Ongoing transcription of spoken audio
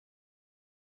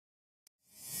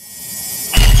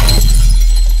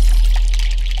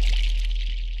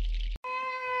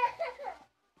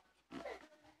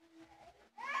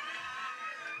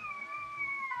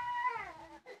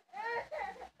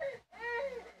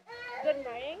Good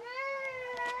morning.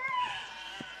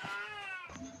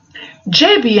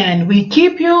 JBN, we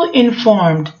keep you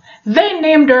informed. They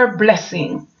named her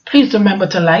Blessing. Please remember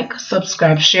to like,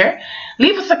 subscribe, share,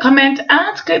 leave us a comment,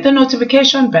 and click the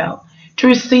notification bell to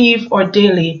receive our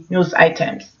daily news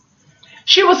items.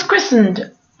 She was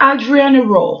christened Aldrianna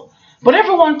Rowe, but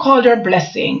everyone called her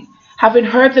Blessing. Having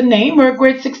heard the name, her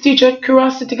grade 6 teacher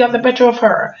curiosity got the better of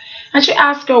her, and she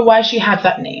asked her why she had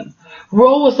that name.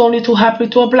 Rowe was only too happy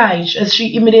to oblige, as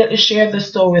she immediately shared the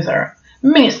story with her.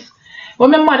 Miss,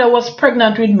 when my mother was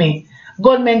pregnant with me,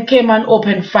 gunmen came and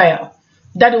opened fire.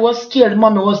 Daddy was killed,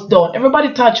 mommy was done.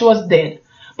 Everybody thought she was dead.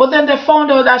 But then they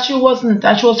found out that she wasn't,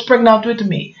 and she was pregnant with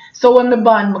me. So when me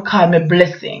born, me called me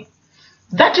Blessing.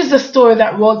 That is the story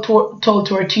that Rowe told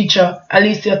to her teacher,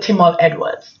 Alecia Timoll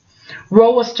Edwards.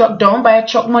 Rowe was struck down by a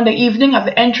truck Monday evening at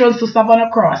the entrance to Savannah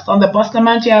Cross on the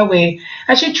Bustamante Highway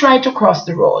as she tried to cross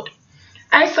the road.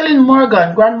 Isolyn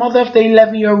Morgan, grandmother of the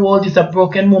 11-year-old, is a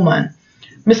broken woman.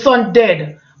 My son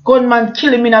dead. Gunman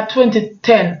kill him in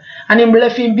 2010 and him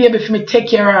left him baby for me take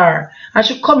care of her. And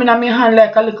she come in on my hand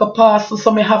like a little parcel,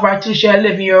 so me have her till she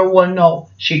 11-year-old now,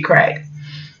 she cried.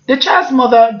 The child's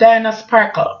mother, Diana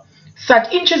Sparkle,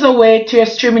 sat inches away,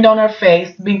 tears streaming down her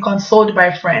face, being consoled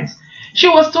by friends. She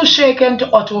was too shaken to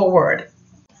utter a word.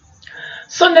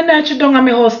 Sunday night she down at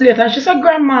my house later and she said,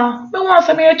 Grandma, me want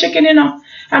some of your chicken, you know.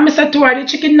 And I said to her, the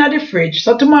chicken in the fridge,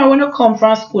 so tomorrow when you come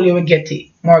from school you will get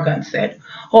it, Morgan said.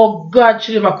 Oh God,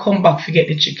 she never come back to get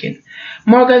the chicken.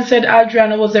 Morgan said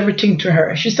Aldrianna was everything to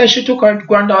her. She said she took her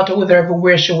granddaughter with her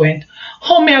everywhere she went.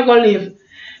 How me I go live?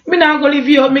 Me not go leave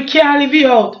you out, me can't leave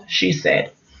you out, she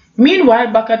said.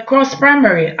 Meanwhile, back at Cross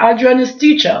Primary, Aldrianna's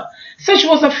teacher said she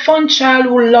was a fun child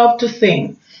who loved to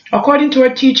sing. According to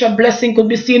her teacher, Blessing could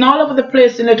be seen all over the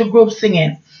place in little groups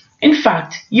singing. In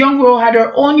fact, young Rowe had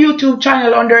her own YouTube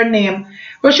channel under her name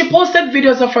where she posted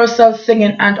videos of herself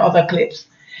singing and other clips.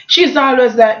 She's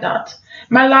always like that.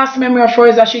 My last memory of her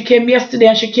is that she came yesterday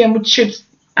and she came with chips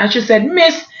and she said,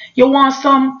 Miss, you want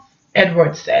some?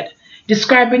 Edwards said,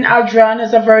 describing Aldrianna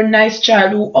as a very nice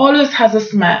child who always has a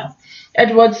smile.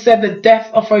 Edwards said the death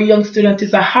of her young student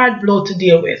is a hard blow to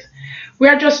deal with. We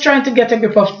are just trying to get a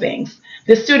grip of things.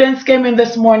 The students came in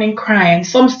this morning crying.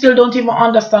 Some still don't even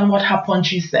understand what happened,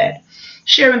 she said,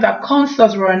 sharing that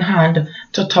counselors were on hand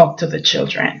to talk to the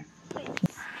children.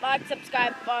 Like,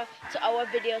 subscribe to our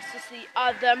videos to see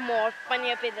other more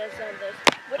funnier videos on this.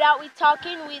 Without we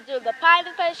talking, we do the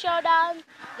Pilot Face Showdown,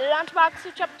 the Lunchbox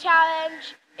Switch Up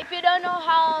Challenge. If you don't know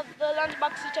how the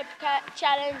Lunchbox Switch Up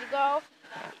Challenge go,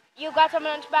 you got some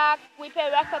lunchbox, we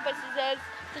play rock, paper, scissors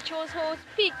to choose who's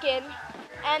speaking,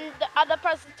 and the other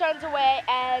person turns away,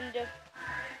 and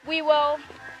we will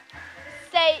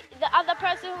say, the other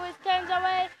person who turns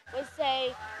away will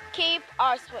say, keep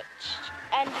or switch.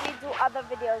 And we do other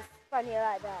videos funny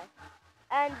like that.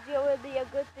 And there will be a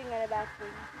good thing and a bad thing.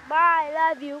 Bye,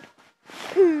 love you.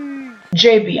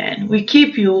 JBN, we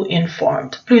keep you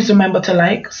informed. Please remember to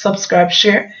like, subscribe,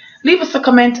 share, leave us a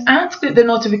comment, and click the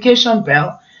notification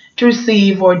bell to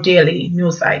receive our daily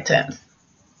news items.